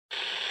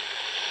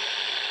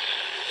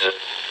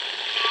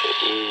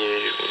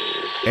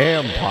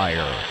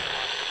Empire.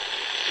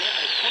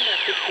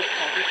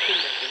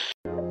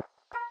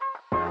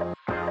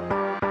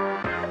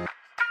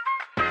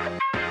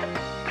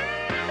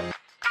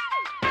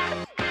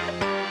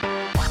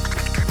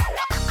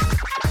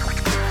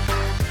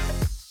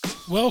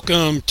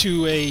 Welcome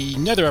to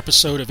another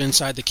episode of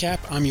Inside the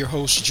Cap. I'm your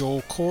host,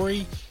 Joel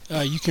Corey.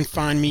 You can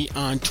find me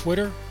on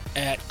Twitter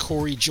at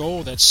Corey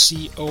Joel. That's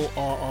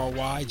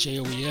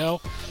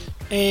CORRYJOEL.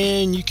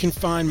 And you can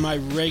find my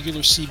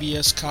regular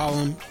CBS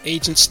column,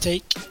 Agent's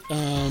Take,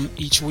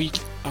 each week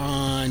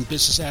on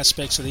business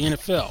aspects of the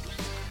NFL.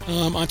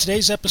 On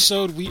today's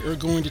episode, we are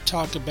going to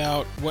talk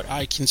about what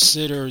I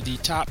consider the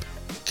top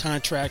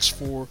contracts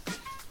for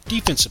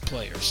defensive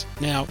players.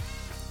 Now,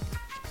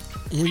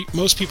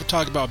 most people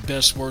talk about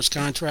best worst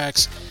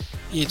contracts.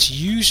 It's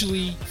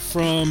usually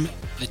from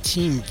the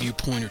team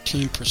viewpoint or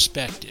team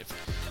perspective.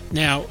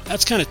 Now,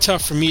 that's kind of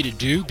tough for me to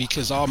do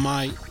because all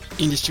my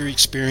industry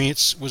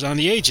experience was on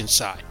the agent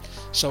side.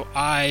 So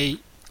I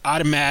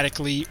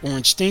automatically or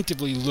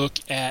instinctively look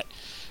at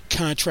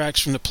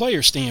contracts from the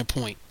player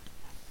standpoint.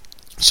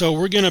 So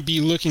we're going to be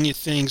looking at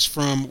things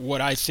from what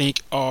I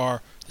think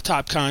are the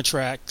top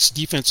contracts,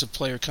 defensive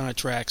player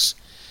contracts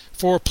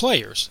for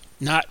players,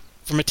 not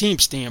from a team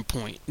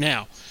standpoint.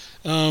 Now,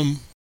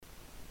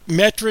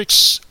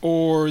 metrics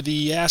or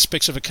the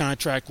aspects of a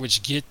contract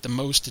which get the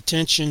most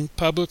attention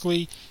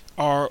publicly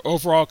are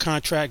overall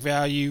contract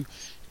value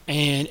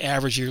and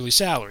average yearly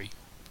salary.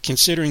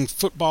 Considering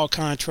football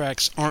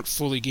contracts aren't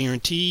fully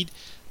guaranteed,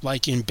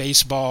 like in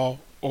baseball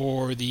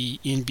or the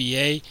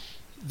NBA,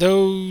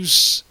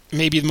 those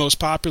may be the most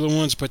popular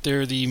ones, but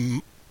they're the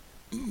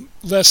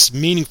less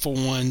meaningful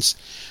ones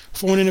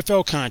for an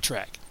NFL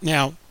contract.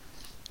 Now,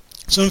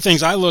 some of the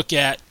things I look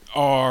at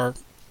are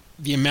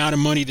the amount of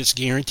money that's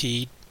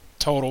guaranteed,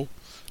 total,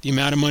 the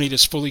amount of money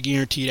that's fully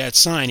guaranteed at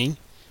signing,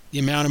 the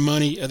amount of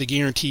money of the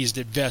guarantees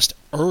that vest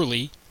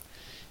early,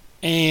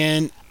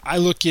 and I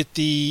look at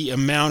the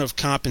amount of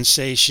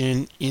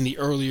compensation in the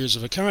early years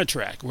of a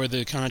contract, whether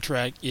the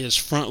contract is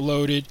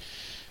front-loaded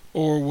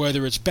or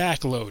whether it's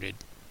back-loaded.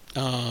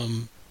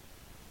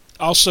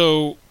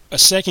 Also, a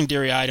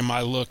secondary item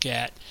I look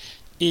at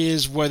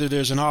is whether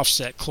there's an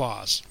offset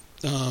clause.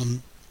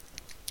 An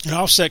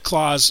offset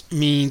clause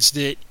means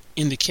that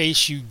in the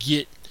case you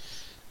get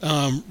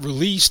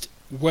released,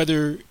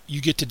 whether you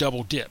get to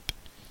double dip.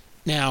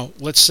 Now,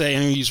 let's say,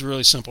 I'm going to use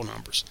really simple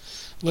numbers.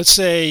 Let's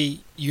say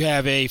you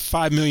have a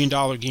 $5 million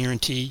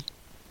guarantee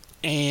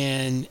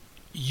and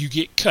you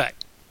get cut,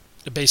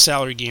 the base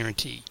salary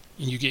guarantee,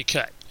 and you get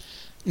cut.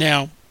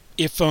 Now,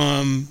 if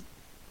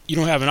you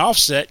don't have an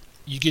offset,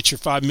 you get your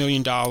 $5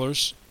 million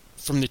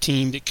from the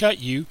team that cut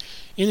you,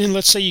 and then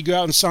let's say you go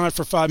out and sign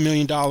for $5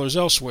 million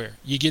elsewhere.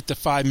 You get the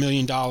 $5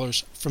 million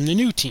from the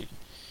new team.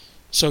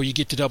 So you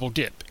get to double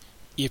dip.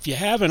 If you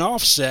have an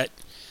offset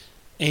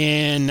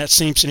and that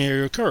same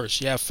scenario occurs,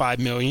 you have $5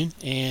 million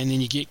and then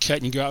you get cut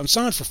and you go out and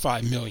sign for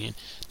 $5 million.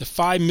 The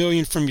 $5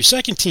 million from your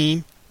second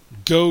team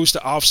goes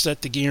to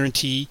offset the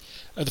guarantee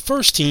of the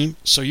first team,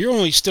 so you're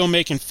only still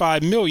making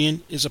 $5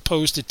 million as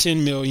opposed to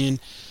 $10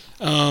 million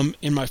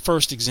in my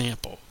first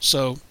example.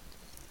 So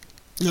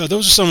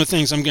those are some of the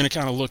things I'm going to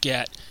kind of look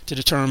at to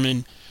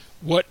determine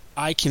what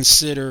I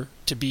consider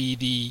to be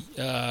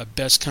the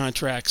best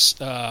contracts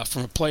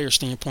from a player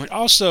standpoint.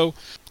 Also,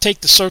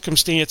 take the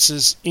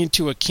circumstances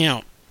into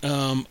account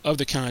of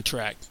the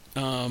contract.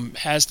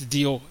 Has the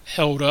deal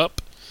held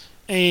up?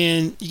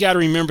 And you got to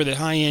remember that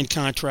high-end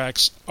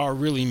contracts are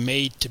really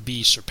made to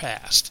be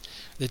surpassed,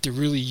 that they're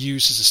really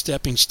used as a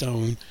stepping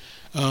stone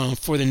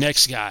for the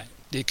next guy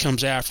that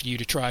comes after you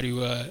to try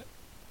to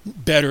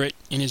better it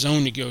in his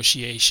own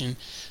negotiation.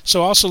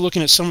 So also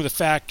looking at some of the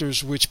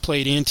factors which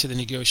played into the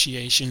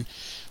negotiation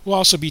will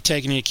also be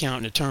taken into account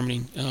in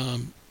determining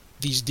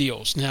these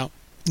deals. Now,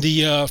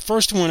 the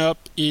first one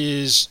up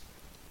is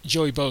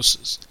Joey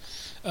Bosa's.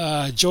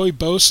 Joey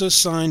Bosa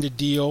signed a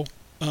deal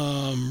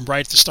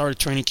right at the start of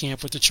training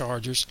camp with the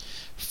Chargers.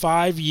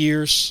 5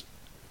 years,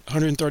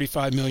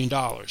 $135 million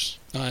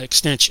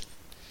extension,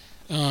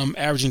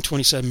 averaging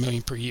 $27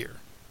 million per year.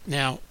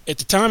 Now, at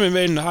the time, it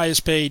made him the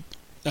highest paid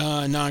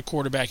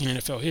non-quarterback in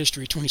NFL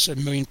history,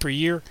 $27 million per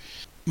year.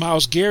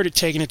 Myles Garrett had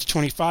taken it to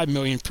 $25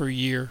 million per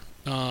year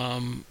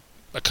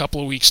a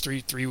couple of weeks,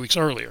 three weeks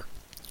earlier.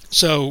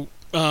 So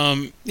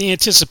the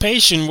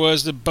anticipation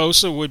was that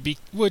Bosa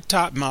would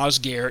top Myles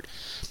Garrett,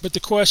 but the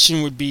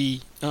question would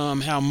be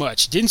how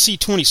much. Didn't see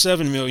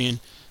 $27 million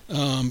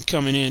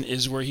coming in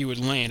is where he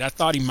would land. I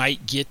thought he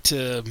might get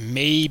to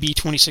maybe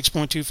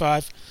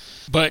 26.25,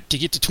 but to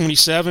get to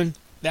 27,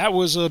 that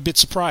was a bit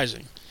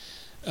surprising.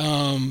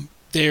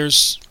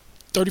 There's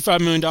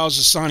 $35 million of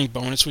signing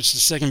bonus, which is the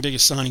second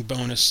biggest signing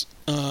bonus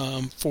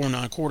for a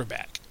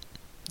non-quarterback.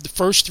 The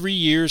first 3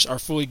 years are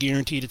fully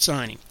guaranteed at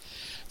signing.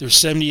 There's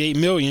 $78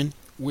 million,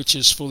 which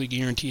is fully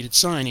guaranteed at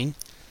signing.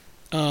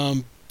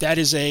 That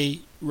is a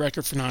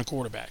record for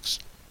non-quarterbacks.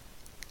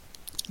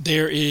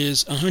 There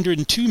is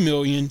 $102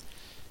 million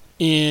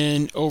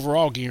in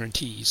overall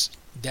guarantees.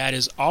 That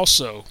is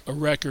also a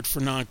record for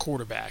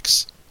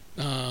non-quarterbacks.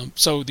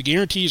 So the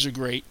guarantees are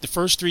great. The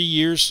first 3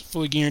 years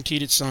fully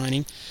guaranteed at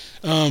signing.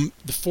 The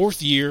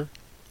fourth year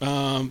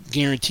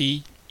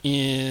guarantee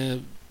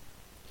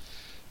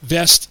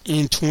vest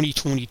in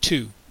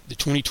 2022. The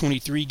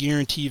 2023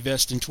 guarantee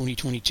vests in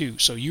 2022.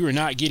 So you are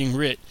not getting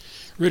rid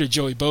of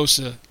Joey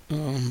Bosa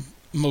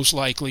most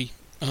likely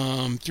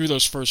through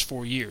those first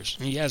 4 years.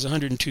 And he has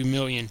 $102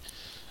 million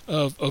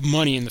of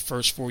money in the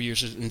first 4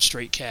 years in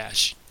straight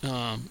cash.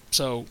 In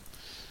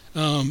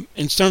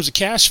terms of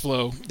cash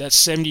flow, that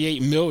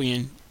 $78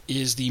 million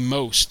is the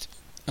most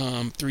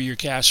 3-year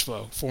cash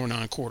flow for a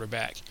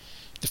non-quarterback.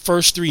 The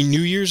first 3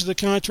 new years of the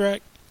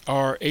contract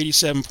are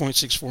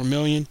 $87.64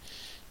 million.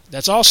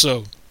 That's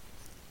also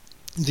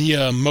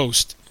the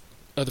most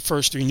of the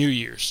first 3 new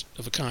years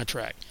of a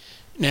contract.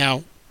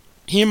 Now,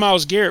 he and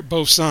Myles Garrett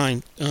both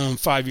signed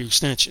 5-year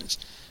extensions,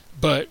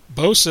 but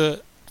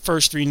Bosa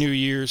first 3 new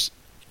years,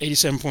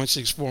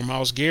 87.64.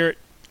 Myles Garrett,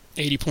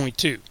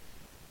 80.2.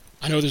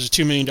 I know there's a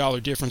 $2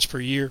 million difference per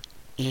year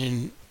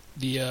in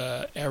the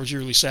average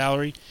yearly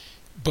salary,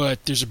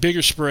 but there's a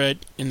bigger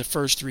spread in the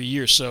first 3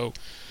 years. So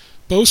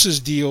Bosa's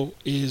deal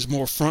is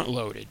more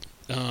front-loaded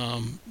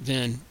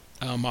than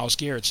Myles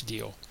Garrett's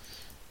deal.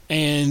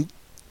 And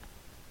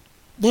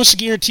once the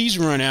guarantees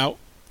run out,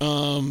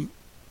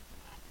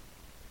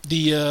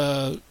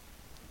 the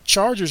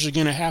Chargers are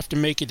going to have to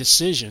make a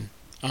decision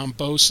on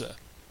Bosa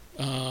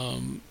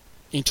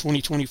in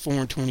 2024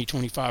 and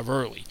 2025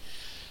 early.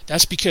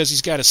 That's because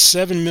he's got a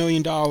 $7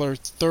 million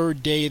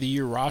third day of the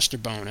year roster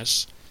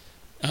bonus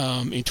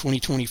in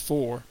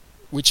 2024,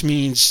 which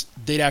means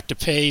they'd have to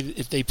pay,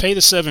 if they pay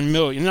the $7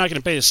 million, they're not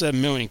going to pay the $7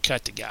 million and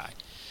cut the guy.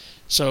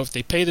 So if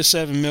they pay the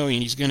 $7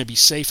 million, he's going to be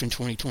safe in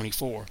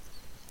 2024.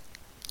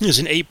 There's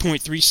an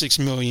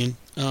 $8.36 million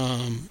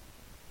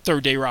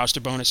third day roster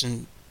bonus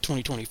in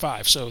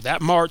 2025. So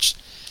that March,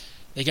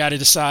 they got to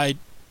decide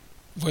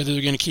whether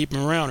they're going to keep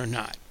him around or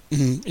not.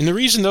 And the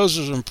reason those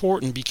are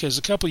important, because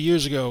a couple of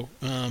years ago,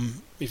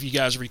 if you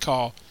guys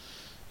recall,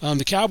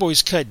 the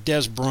Cowboys cut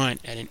Des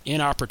Bryant at an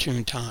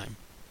inopportune time.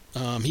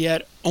 He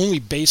had only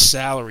base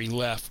salary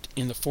left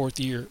in the 4th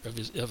year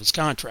of his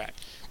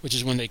contract, which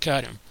is when they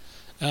cut him.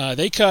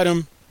 They cut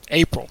him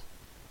April.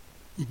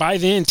 By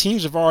then,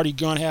 teams have already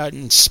gone out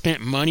and spent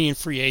money in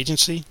free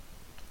agency.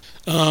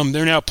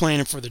 They're now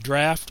planning for the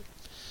draft.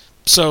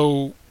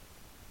 So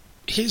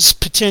his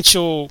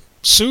potential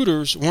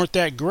suitors weren't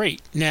that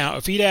great. Now,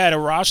 if he'd had a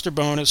roster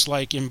bonus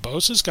like in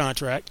Bosa's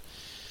contract,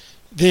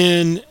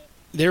 then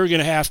they were going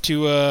to have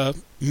to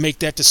make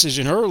that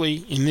decision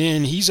early, and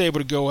then he's able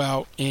to go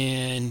out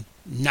and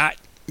not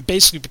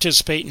basically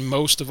participate in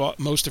most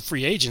of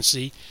free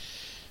agency.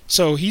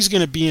 So he's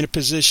going to be in a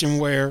position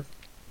where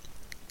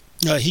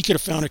he could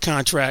have found a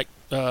contract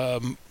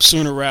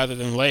sooner rather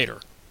than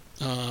later.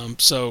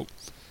 So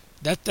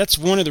that's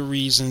one of the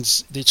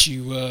reasons that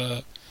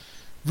you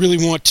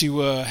really want to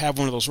have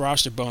one of those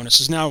roster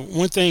bonuses. Now,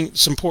 one thing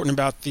that's important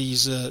about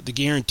these, the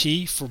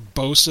guarantee for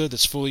Bosa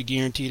that's fully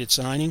guaranteed at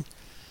signing,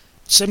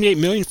 $78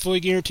 million fully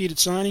guaranteed at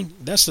signing.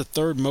 That's the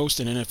third most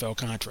in an NFL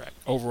contract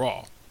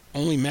overall.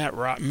 Only Matt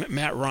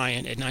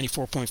Ryan at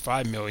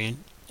 $94.5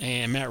 million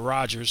and Matt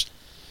Rodgers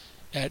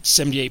at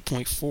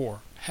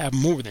 $78.4 have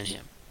more than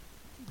him.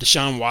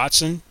 Deshaun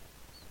Watson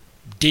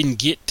didn't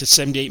get to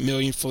 $78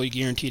 million fully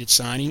guaranteed at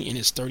signing in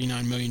his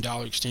 $39 million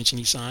extension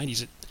he signed.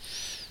 He's at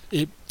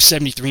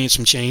 73 and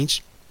some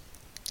change.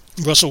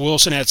 Russell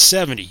Wilson had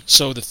 70.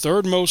 So the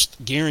third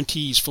most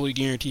guarantees fully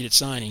guaranteed at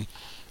signing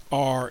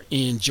are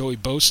in Joey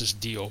Bosa's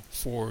deal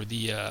for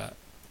the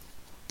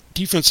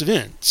defensive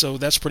end. So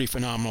that's pretty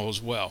phenomenal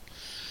as well.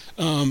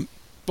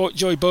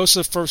 Joey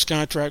Bosa, first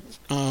contract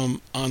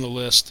on the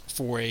list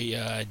for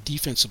a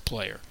defensive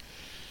player.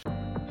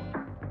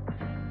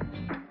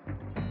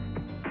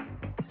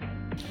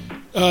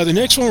 The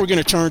next one we're going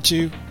to turn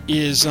to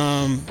is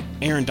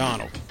Aaron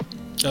Donald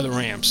of the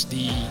Rams,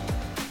 the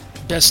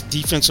best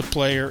defensive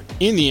player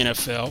in the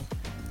NFL.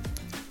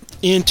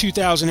 In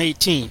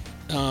 2018,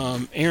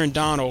 Aaron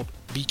Donald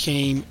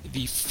became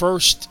the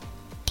first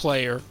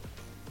player,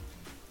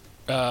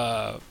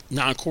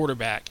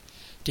 non-quarterback,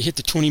 to hit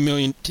the $20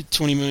 million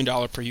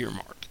per year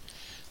mark.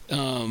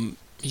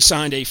 He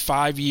signed a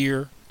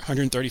 5-year,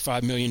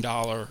 $135 million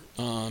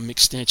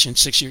extension,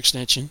 6-year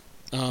extension,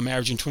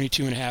 averaging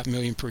 $22.5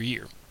 million per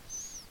year.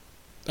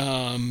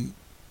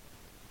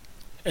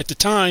 At the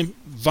time,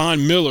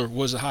 Von Miller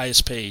was the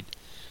highest paid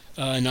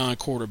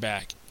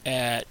non-quarterback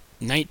at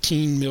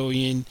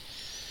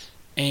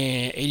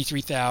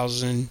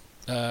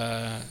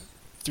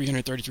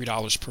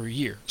 $19,083,333 per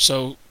year.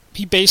 So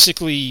he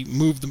basically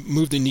moved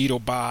the needle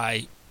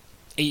by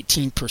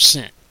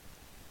 18%.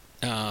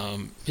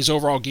 His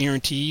overall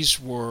guarantees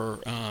were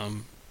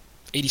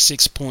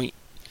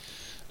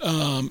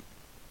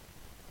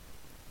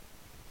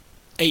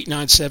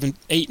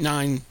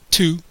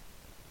 $892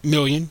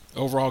 million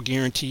overall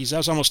guarantees. That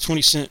was almost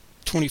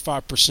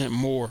 25%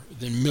 more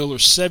than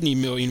Miller's $70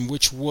 million,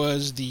 which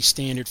was the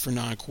standard for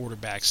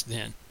non-quarterbacks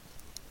then.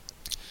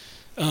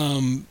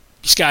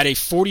 He's got a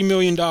 $40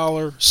 million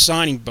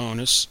signing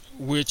bonus,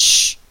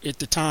 which at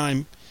the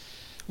time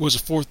was the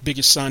fourth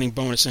biggest signing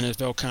bonus in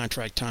NFL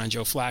contract time,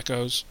 Joe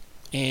Flacco's,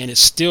 and is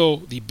still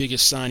the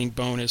biggest signing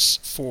bonus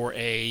for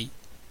a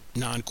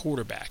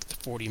non-quarterback, the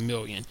 $40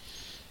 million.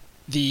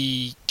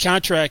 The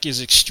contract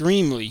is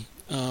extremely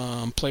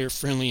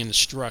player-friendly in the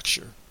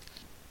structure.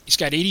 He's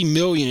got $80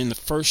 million in the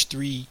first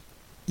 3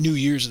 new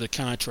years of the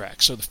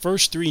contract. So the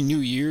first 3 new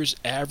years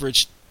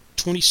averaged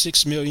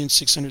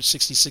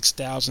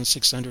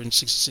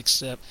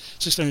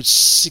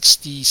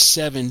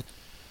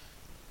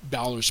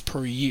 $26,666,667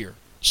 per year.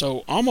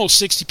 So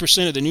almost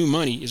 60% of the new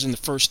money is in the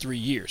first 3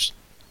 years.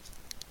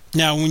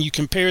 Now, when you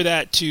compare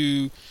that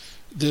to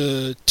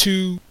the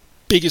 2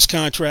 biggest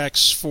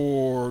contracts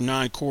for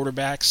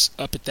non-quarterbacks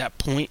up at that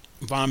point,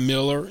 Von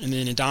Miller and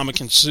then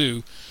Ndamukong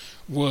Suh,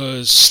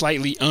 was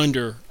slightly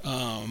under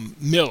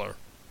Miller.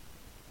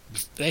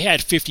 They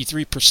had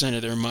 53%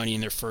 of their money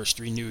in their first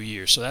 3 new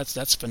years, so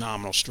that's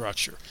phenomenal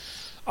structure.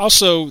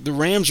 Also, the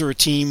Rams are a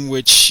team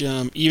which,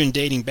 even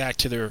dating back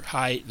to their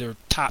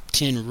top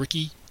 10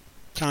 rookie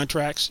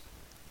contracts,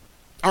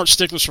 aren't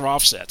sticklers for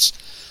offsets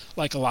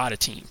like a lot of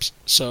teams.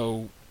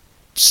 So,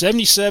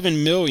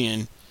 $77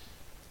 million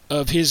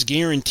of his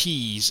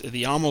guarantees,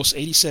 the almost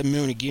 $87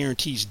 million of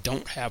guarantees,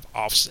 don't have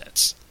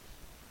offsets.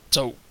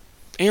 So,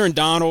 Aaron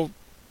Donald,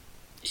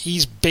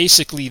 he's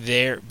basically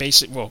there.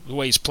 The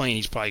way he's playing,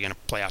 he's probably going to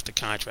play out the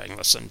contract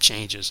unless something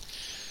changes.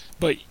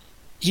 But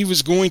he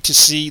was going to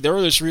see the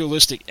earliest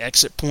realistic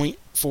exit point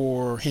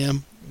for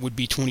him would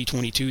be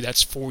 2022.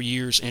 That's 4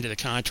 years into the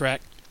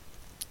contract,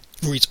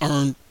 where he's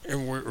earned the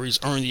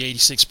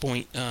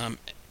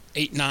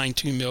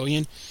 $86.892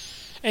 million.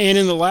 And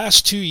in the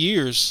last 2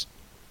 years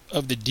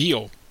of the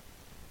deal,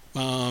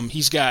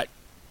 he's got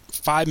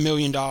 $5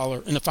 million,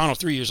 in the final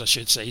 3 years, I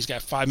should say, he's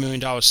got $5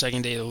 million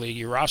second day of the league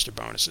year roster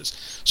bonuses.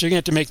 So you're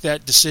going to have to make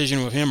that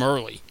decision with him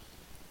early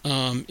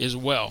as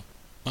well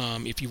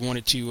if you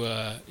wanted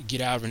to get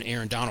out of an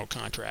Aaron Donald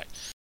contract.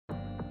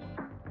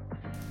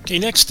 Okay,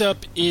 next up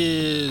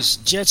is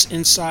Jets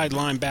inside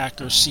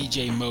linebacker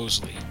C.J.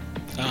 Mosley.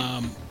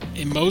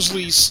 And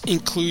Mosley's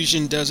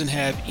inclusion doesn't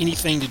have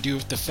anything to do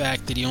with the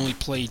fact that he only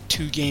played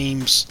 2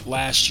 games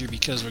last year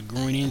because of a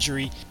groin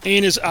injury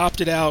and is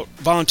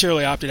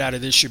voluntarily opted out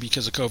of this year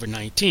because of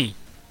COVID-19.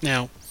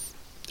 Now,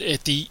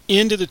 at the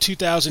end of the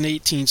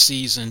 2018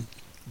 season,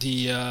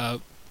 the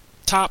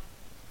top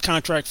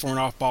contract for an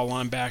off-ball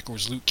linebacker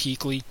was Luke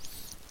Kuechly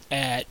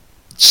at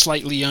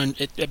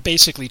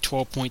basically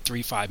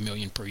 $12.35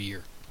 million per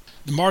year.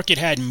 The market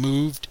hadn't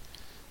moved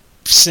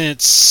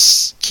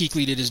since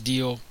Kuechly did his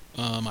deal,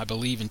 I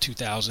believe in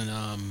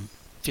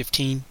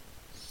 2015.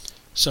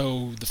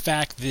 So the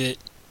fact that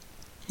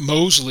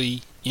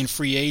Mosley in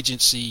free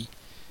agency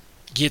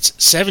gets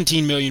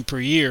 $17 million per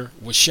year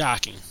was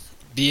shocking.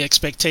 The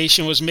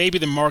expectation was maybe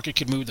the market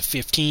could move to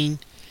 15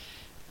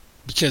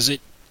 because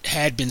it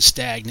had been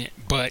stagnant,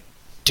 but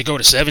to go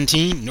to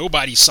 17,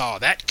 nobody saw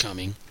that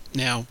coming.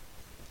 Now,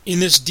 in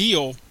this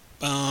deal,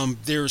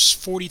 there's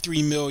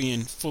 $43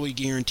 million fully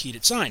guaranteed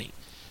at signing,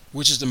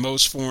 which is the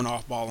most for an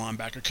off-ball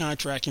linebacker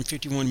contract, and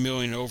 $51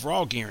 million in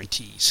overall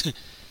guarantees.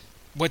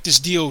 What this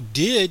deal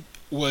did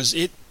was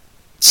it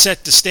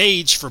set the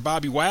stage for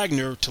Bobby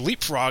Wagner to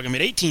leapfrog him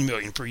at $18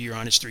 million per year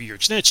on his 3-year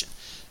extension.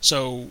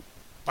 So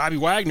Bobby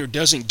Wagner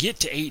doesn't get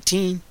to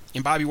 18,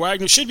 and Bobby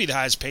Wagner should be the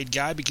highest paid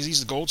guy because he's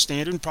the gold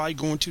standard and probably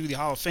going to the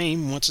Hall of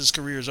Fame once his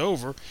career is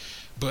over.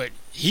 But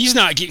he's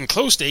not getting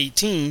close to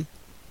 18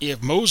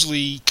 if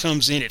Mosley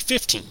comes in at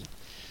 15.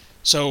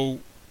 So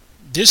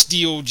this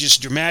deal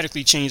just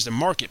dramatically changed the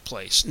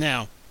marketplace.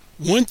 Now,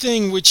 one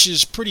thing which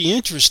is pretty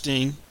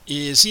interesting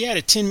is he had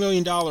a $10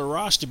 million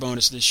roster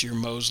bonus this year,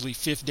 Mosley,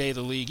 5th day of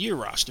the league year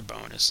roster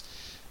bonus,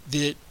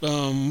 that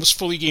was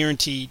fully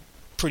guaranteed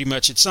pretty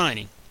much at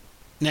signing.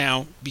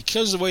 Now,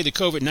 because of the way the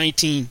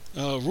COVID-19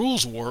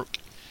 rules work,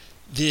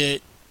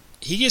 that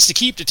he gets to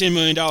keep the $10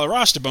 million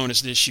roster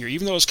bonus this year,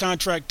 even though his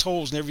contract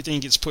tolls and everything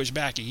gets pushed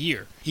back a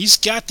year. He's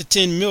got the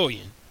 $10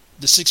 million.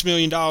 The $6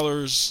 million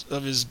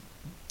of his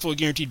fully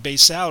guaranteed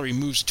base salary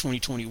moves to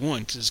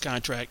 2021 because his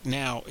contract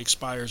now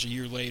expires a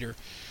year later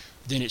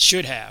than it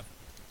should have.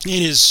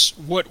 And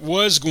what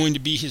was going to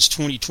be his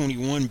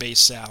 2021 base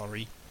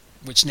salary,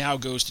 which now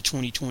goes to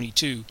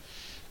 2022,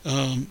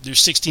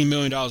 there's $16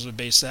 million of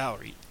base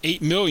salary.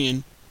 $8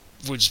 million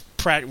was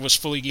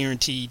fully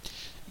guaranteed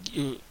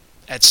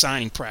at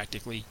signing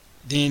practically.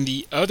 Then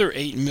the other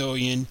 $8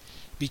 million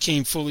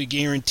became fully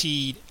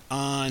guaranteed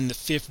on the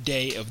 5th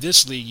day of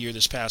this league year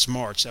this past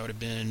March. That would have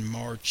been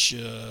March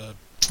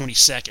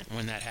 22nd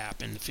when that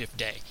happened, the 5th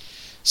day.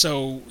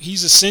 So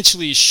he's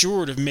essentially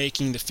assured of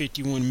making the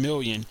 $51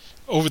 million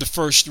over the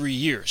first 3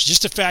 years.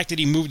 Just the fact that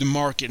he moved the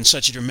market in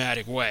such a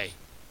dramatic way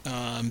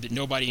that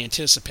nobody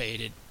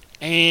anticipated,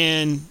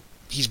 and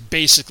he's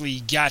basically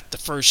got the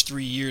first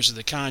 3 years of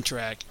the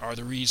contract are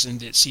the reason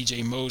that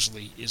C.J.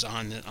 Mosley is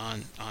on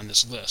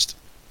this list.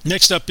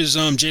 Next up is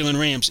Jalen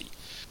Ramsey.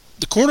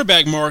 The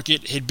cornerback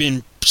market had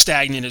been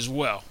stagnant as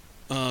well.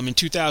 In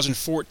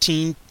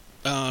 2014,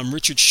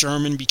 Richard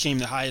Sherman became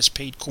the highest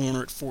paid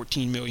corner at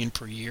 $14 million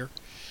per year,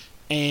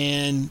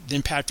 and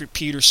then Patrick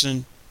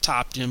Peterson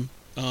topped him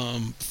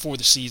before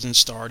the season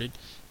started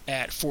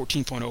at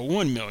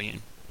 $14.01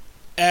 million.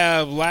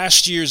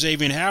 Last year,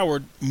 Xavier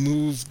Howard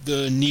moved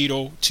the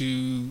needle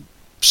to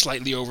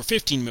slightly over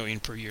 $15 million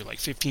per year, like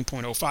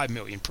 $15.05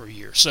 million per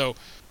year. So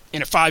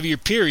in a 5-year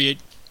period,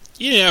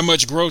 you didn't have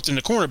much growth in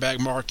the cornerback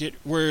market,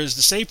 whereas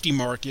the safety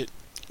market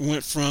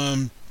went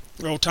from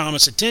Earl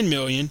Thomas at $10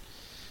 million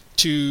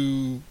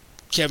to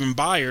Kevin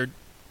Byard,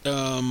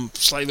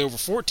 slightly over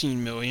 $14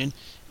 million,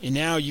 and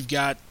now you've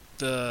got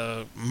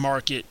the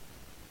market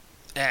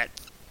at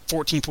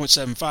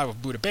 14.75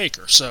 of Budda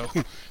Baker. So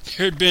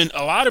there had been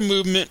a lot of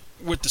movement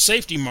with the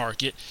safety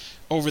market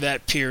over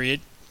that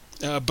period,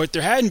 but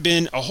there hadn't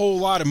been a whole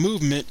lot of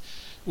movement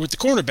with the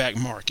cornerback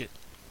market.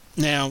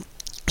 Now,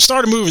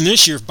 started moving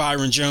this year with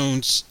Byron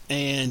Jones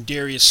and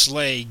Darius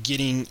Slay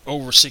getting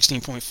over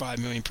 $16.5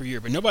 million per year,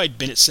 but nobody had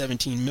been at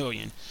 $17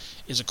 million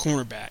as a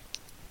cornerback.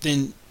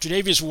 Then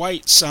Tre'Davious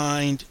White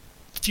signed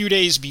a few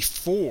days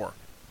before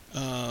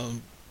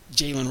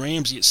Jalen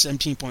Ramsey at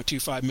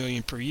 $17.25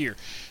 million per year.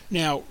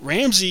 Now,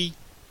 Ramsey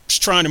is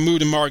trying to move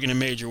the market in a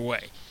major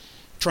way,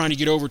 trying to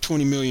get over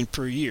 $20 million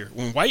per year.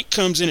 When White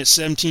comes in at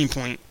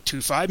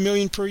 $17.25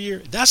 million per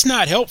year, that's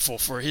not helpful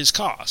for his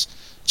cause.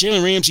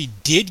 Jalen Ramsey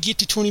did get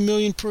to $20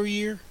 million per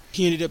year.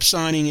 He ended up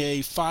signing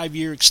a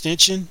 5-year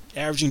extension,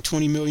 averaging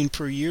 $20 million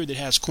per year, that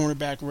has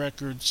cornerback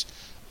records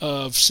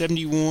of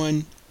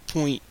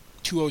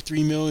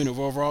 $71.203 million of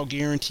overall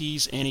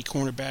guarantees and a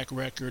cornerback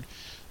record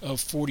of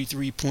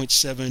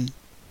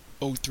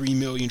 $43.703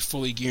 million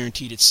fully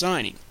guaranteed at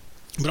signing.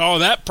 But all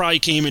of that probably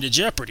came into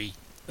jeopardy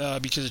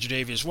because of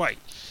Tre'Davious White.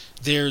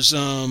 There's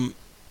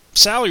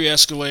salary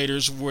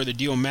escalators where the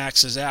deal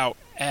maxes out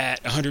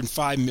at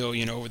 $105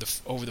 million over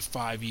the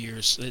 5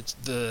 years.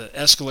 The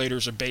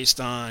escalators are based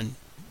on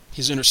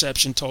his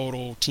interception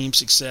total, team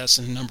success,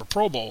 and the number of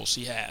Pro Bowls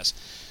he has.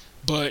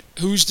 But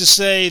who's to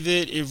say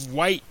that if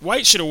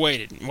White should have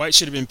waited? White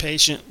should have been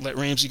patient, let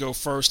Ramsey go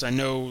first. I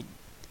know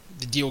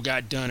the deal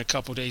got done a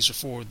couple days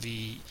before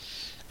the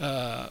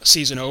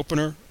season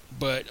opener,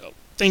 but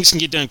things can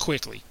get done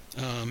quickly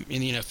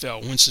in the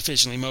NFL when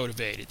sufficiently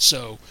motivated.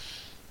 So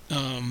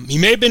he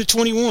may have been at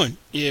 21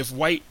 if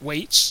White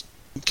waits,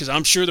 because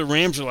I'm sure the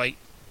Rams are like,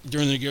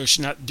 during the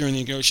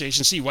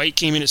negotiation, see, White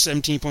came in at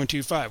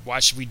 17.25. Why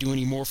should we do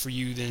any more for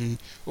you than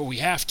what we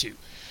have to,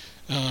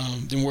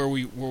 than where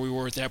we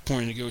were at that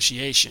point in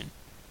negotiation?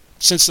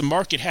 Since the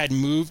market hadn't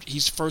moved,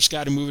 he's the first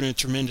guy to move it in a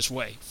tremendous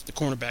way. The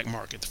cornerback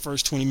market, the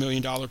first $20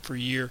 million per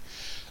year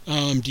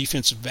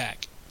defensive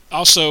back.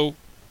 Also,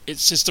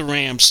 it's just the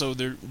Rams, so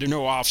there are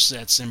no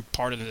offsets in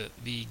part of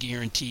the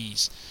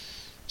guarantees.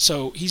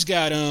 So he's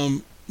got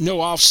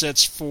no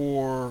offsets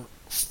for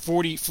the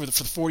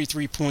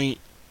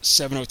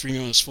 $43.703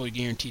 million that's fully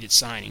guaranteed at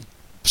signing.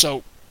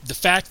 So the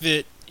fact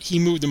that he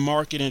moved the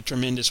market in a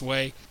tremendous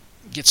way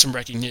gets some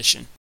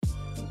recognition.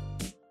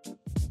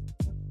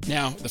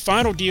 Now, the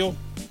final deal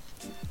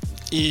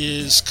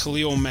is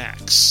Khalil Mack.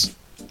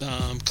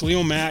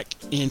 Khalil Mack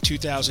in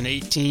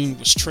 2018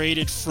 was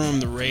traded from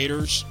the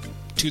Raiders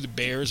to the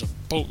Bears. A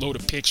boatload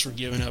of picks were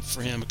given up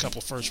for him, a couple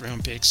of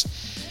first-round picks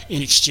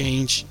in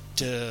exchange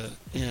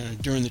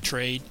during the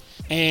trade.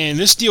 And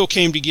this deal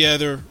came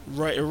together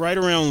right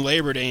around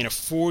Labor Day in a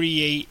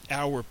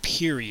 48-hour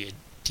period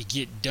to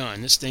get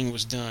done. This thing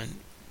was done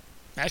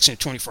actually in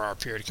a 24-hour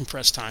period, a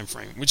compressed time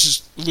frame, which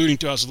is alluding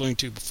to, I was alluding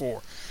to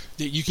before,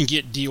 that you can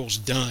get deals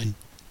done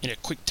in a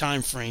quick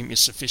time frame is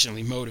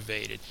sufficiently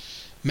motivated.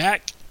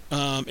 Mack,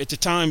 at the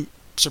time,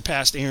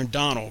 surpassed Aaron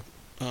Donald,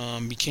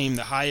 became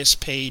the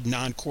highest paid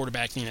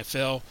non-quarterback in the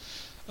NFL,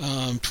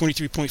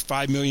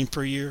 $23.5 million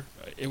per year.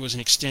 It was an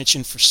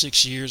extension for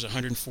 6 years,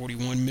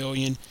 $141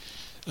 million.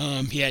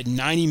 He had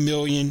 $90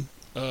 million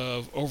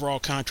of overall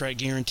contract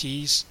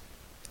guarantees.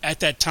 At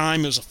that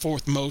time, it was the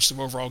fourth most of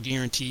overall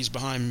guarantees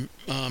behind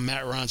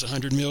Matt Ryan's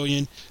 $100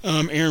 million,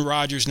 Aaron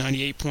Rodgers'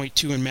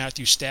 $98.2, and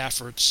Matthew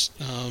Stafford's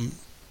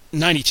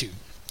 $92.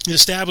 It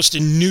established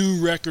a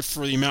new record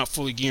for the amount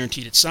fully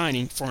guaranteed at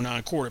signing for a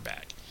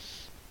non-quarterback.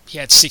 He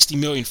had $60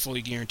 million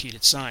fully guaranteed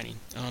at signing.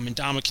 And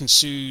Ndamukong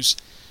Suh's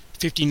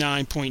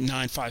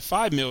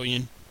 $59.955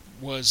 million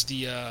was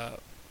the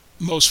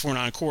most for a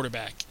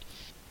non-quarterback.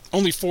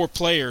 Only 4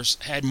 players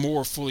had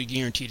more fully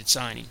guaranteed at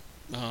signing.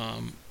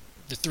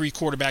 The 3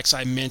 quarterbacks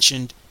I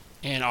mentioned,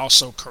 and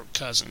also Kirk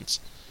Cousins.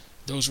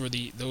 Those were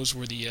the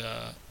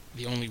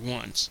only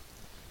ones.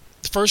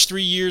 The first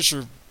 3 years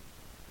were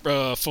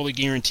fully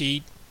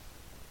guaranteed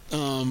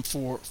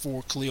for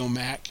Khalil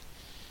Mack,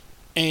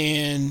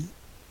 and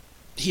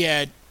he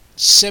had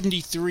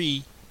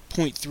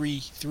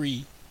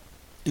 73.33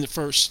 in the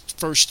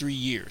first 3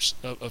 years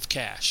of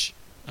cash,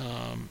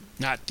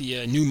 not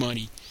the new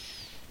money,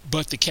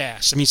 but the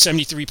cash. I mean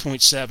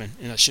 73.7,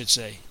 and I should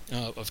say,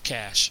 of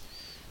cash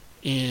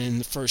in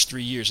the first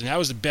 3 years, and that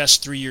was the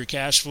best 3-year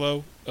cash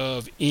flow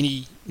of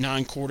any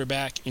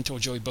non-quarterback until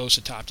Joey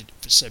Bosa topped it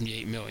for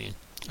 $78 million.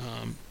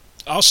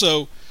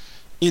 Also,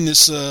 in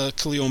this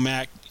Khalil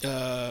Mack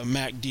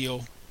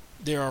deal,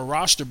 there are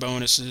roster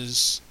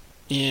bonuses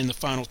in the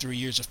final 3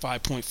 years of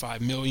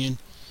 $5.5 million.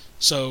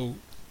 So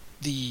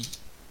the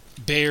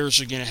Bears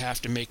are going to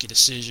have to make a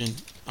decision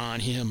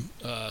on him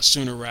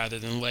sooner rather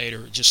than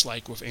later, just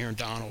like with Aaron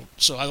Donald.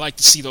 So I like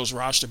to see those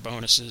roster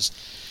bonuses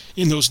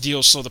in those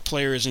deals so the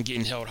player isn't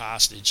getting held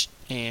hostage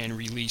and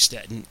released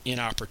at an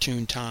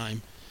inopportune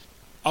time.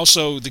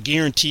 Also, the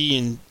guarantee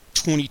in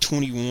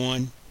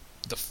 2021,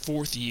 the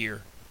fourth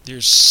year,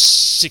 there's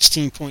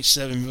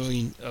 $16.7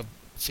 million of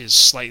his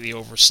slightly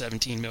over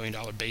 $17 million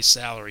base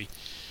salary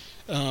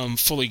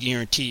fully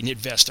guaranteed, and it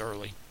vests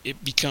early.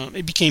 It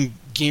became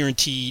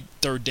guaranteed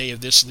third day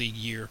of this league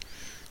year,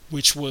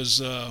 which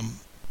was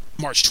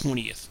March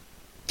 20th.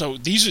 So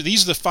these are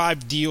the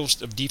 5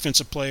 deals of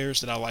defensive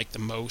players that I like the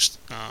most.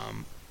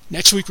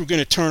 Next week we're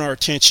going to turn our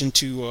attention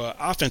to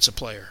offensive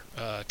player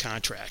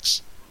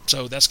contracts.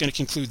 So that's going to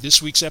conclude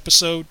this week's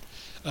episode.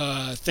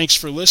 Thanks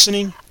for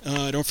listening.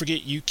 Don't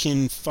forget you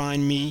can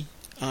find me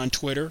on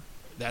Twitter.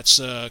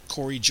 That's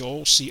Corey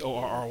Joel,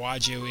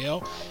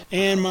 CORRYJOEL,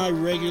 and my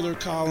regular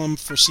column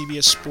for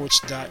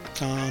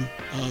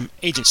CBSSports.com,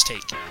 Agents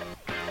Take.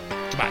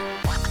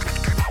 Goodbye.